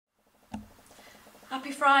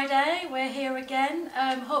Happy Friday, we're here again.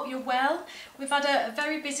 Hope you're well. We've had a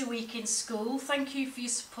very busy week in school. Thank you for your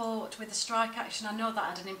support with the strike action. I know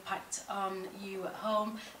that had an impact on you at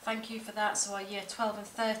home. Thank you for that. So our year 12 and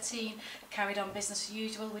 13 carried on business as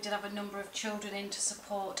usual. We did have a number of children in to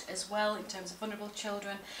support as well, in terms of vulnerable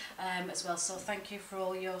children as well. So thank you for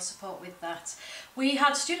all your support with that. We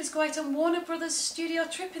had students go out on Warner Brothers studio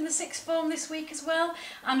trip in the sixth form this week as well.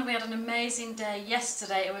 And we had an amazing day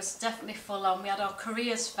yesterday. It was definitely full on. We had our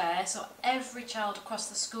careers fair, so every child across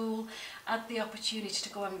the school had the opportunity to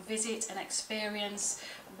go and visit and experience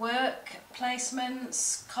work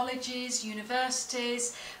placements, colleges,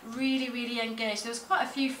 universities, really engaged. There was quite a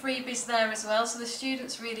few freebies there as well, so the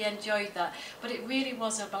students really enjoyed that, but it really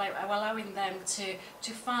was about allowing them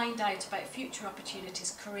to find out about future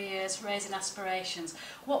opportunities, careers, raising aspirations.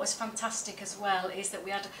 What was fantastic as well is that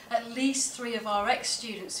we had at least 3 of our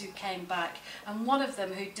ex-students who came back, and one of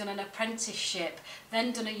them who'd done an apprenticeship,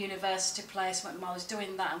 then done a university placement, and was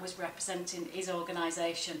doing that and was representing his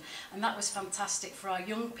organisation, and that was fantastic for our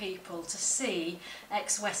young people to see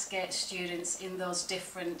ex-Westgate students in those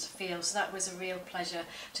different fields. So that was a real pleasure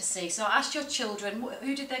to see. So ask your children,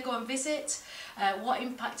 who did they go and visit? What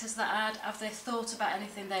impact has that had? Have they thought about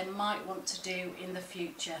anything they might want to do in the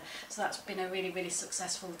future? So that's been a really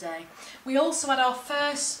successful day. We also had our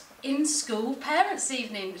first in-school parents'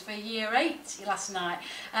 evening for year 8 last night.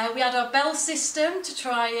 We had our bell system to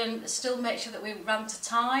try and still make sure that we ran to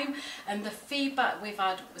time, and the feedback we've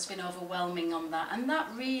had has been overwhelming on that, and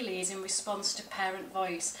that really is in response to parent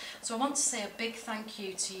voice. So I want to say a big thank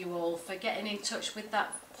you to you all for getting in touch with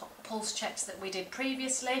that pulse checks that we did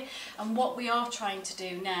previously, and what we are trying to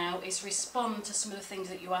do now is respond to some of the things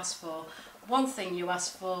that you asked for. One thing you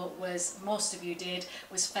asked for was, most of you did,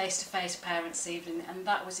 was face-to-face parents' evening, and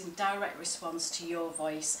that was in direct response to your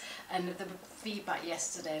voice, and the feedback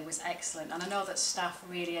yesterday was excellent, and I know that staff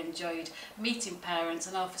really enjoyed meeting parents.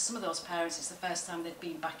 I know for some of those parents it's the first time they've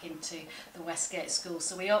been back into the Westgate school,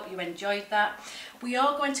 so we hope you enjoyed that. We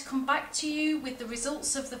are going to come back to you with the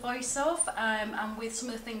results of the voice-off and with some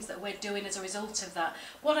of the things that we're doing as a result of that.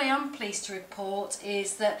 What I am pleased to report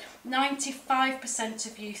is that 95%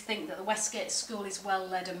 of you think that the Westgate school is well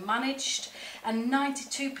led and managed, and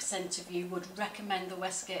 92% of you would recommend the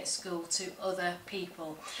Westgate school to other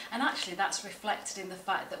people. And actually that's reflected in the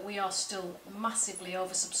fact that we are still massively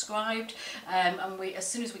oversubscribed, and as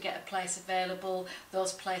soon as we get a place available,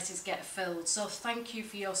 those places get filled. So thank you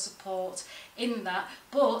for your support in that,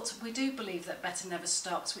 but we do believe that better never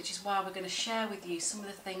stops, which is why we're going to share with you some of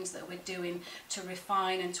the things that we're doing to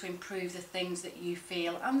refine and to improve the things that you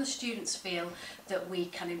feel and the students feel that we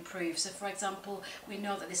can improve. So for example, we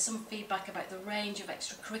know that there's some feedback about the range of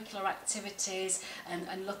extracurricular activities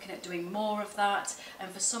and looking at doing more of that,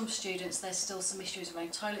 and for some students there's still some issues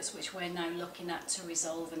around toilets which we're now looking at to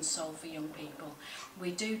resolve and solve for young people.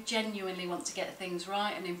 We do genuinely want to get things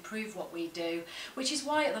right and improve what we do, which is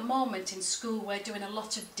why at the moment in school we're doing a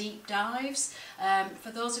lot of deep dives.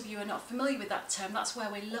 For those of you who are not familiar with that term, that's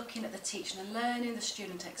where we're looking at the teaching and learning, the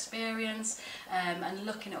student experience, and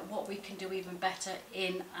looking at what we can do even better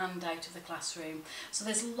in and out of the classroom. So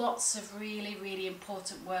there's lots of really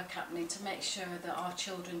important work happening to make sure that our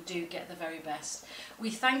children do get the very best. We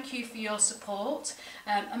thank you for your support,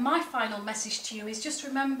 and my final message to you is just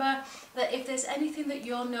remember that if there's anything that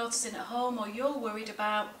you're noticing at home or you're worried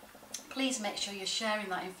about, please make sure you're sharing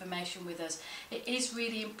that information with us. It is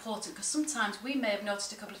really important, because sometimes we may have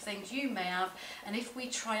noticed a couple of things you may have, and if we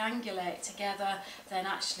triangulate together, then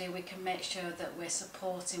actually we can make sure that we're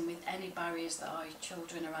supporting with any barriers that our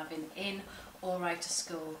children are having in or out of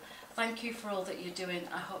school. Thank you for all that you're doing.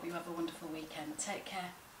 I hope you have a wonderful weekend. Take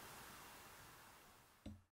care.